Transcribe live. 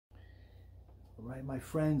All right, my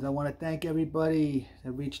friends, I want to thank everybody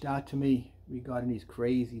that reached out to me regarding these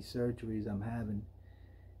crazy surgeries I'm having.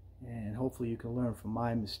 And hopefully you can learn from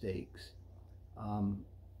my mistakes.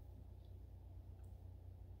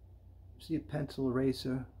 See a pencil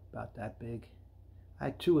eraser about that big? I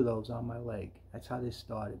had 2 of those on my leg. That's how this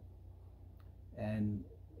started. And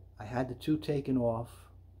I had the 2 taken off.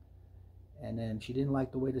 And then she didn't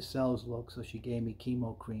like the way the cells looked, so she gave me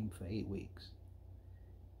chemo cream for 8 weeks.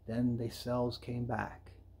 Then the cells came back.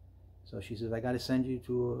 So she says, I got to send you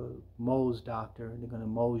to a Mohs doctor, and they're going to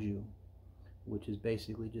Mohs you, which is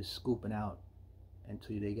basically just scooping out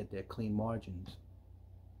until they get their clean margins.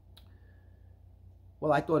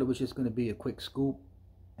 Well, I thought it was just going to be a quick scoop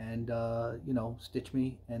and, you know, stitch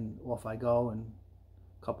me, and off I go, and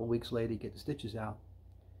a couple weeks later get the stitches out.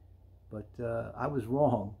 But I was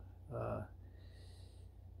wrong.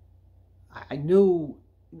 I knew,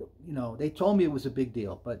 you know, they told me it was a big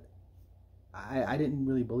deal, but I didn't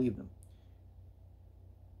really believe them.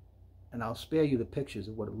 And I'll spare you the pictures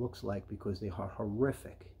of what it looks like because they are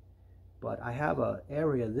horrific. But I have an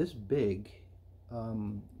area this big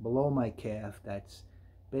below my calf that's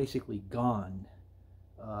basically gone,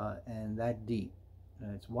 and that deep.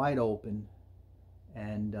 And it's wide open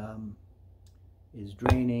and is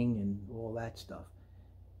draining and all that stuff.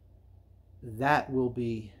 That will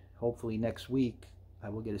be, hopefully next week, I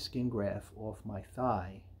will get a skin graft off my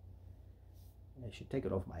thigh. I should take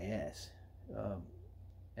it off my ass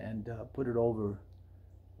and put it over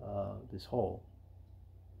this hole.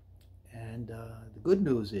 And the good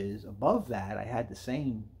news is, above that, I had the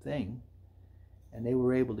same thing, and they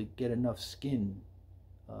were able to get enough skin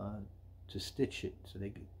to stitch it, so they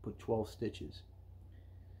could put 12 stitches.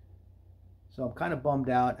 So I'm kind of bummed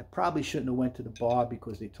out. I probably shouldn't have went to the bar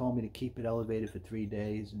because they told me to keep it elevated for 3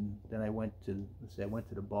 days, and then I went to, let's say I went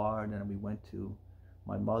to the bar, and then we went to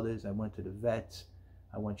my mother's, I went to the vet's,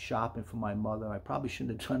 I went shopping for my mother. I probably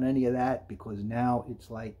shouldn't have done any of that because now it's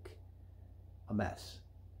like a mess.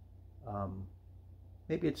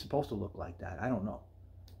 Maybe it's supposed to look like that. I don't know.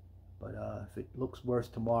 But if it looks worse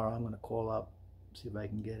tomorrow, I'm going to call up, see if I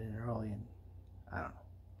can get in early, and I don't know.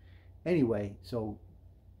 Anyway, so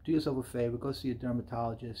do yourself a favor, go see a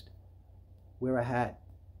dermatologist, wear a hat,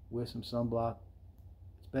 wear some sunblock.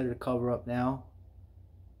 It's better to cover up now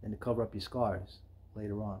than to cover up your scars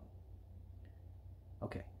later on.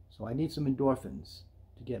 Okay, so I need some endorphins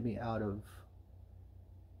to get me out of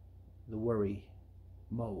the worry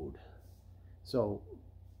mode. So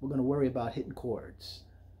we're going to worry about hitting chords.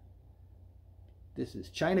 This is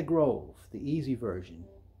China Grove, the easy version.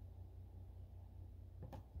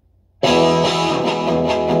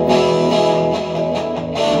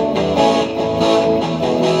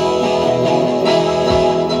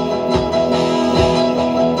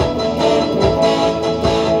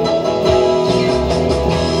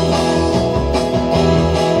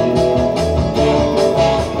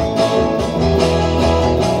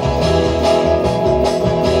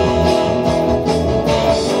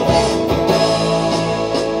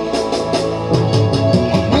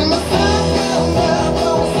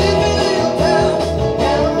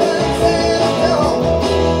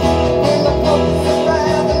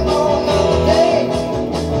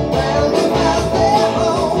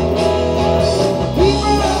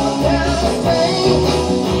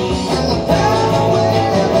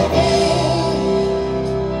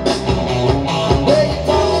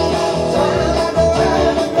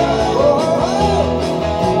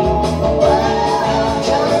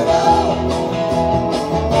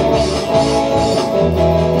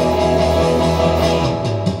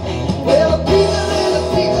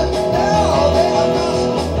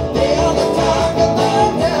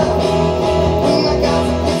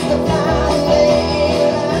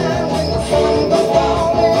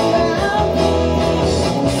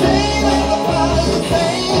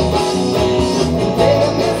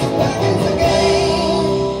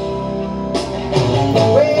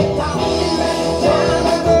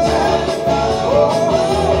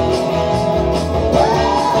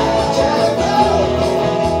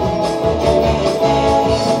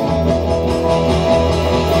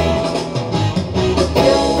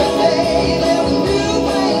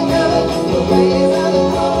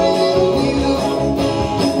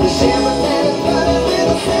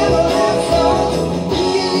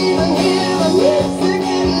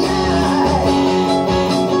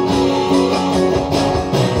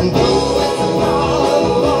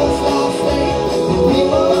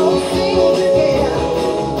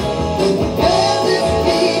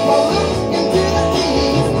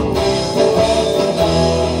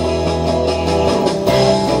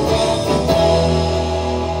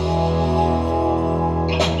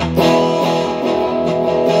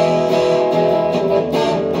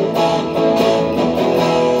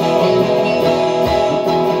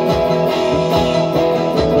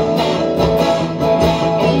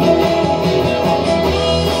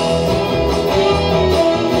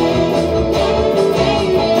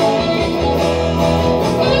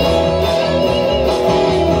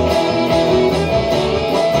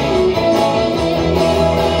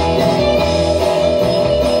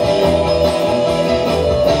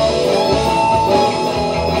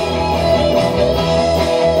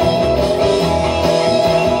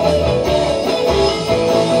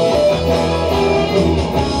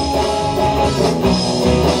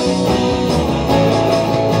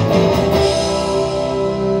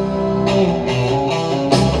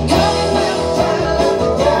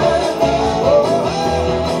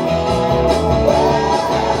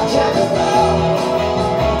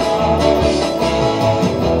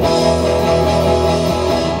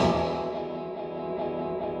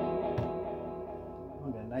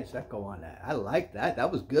 Nice echo on that. I like that.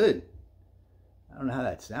 That was good. I don't know how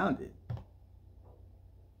that sounded. I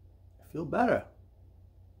feel better.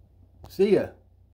 See ya.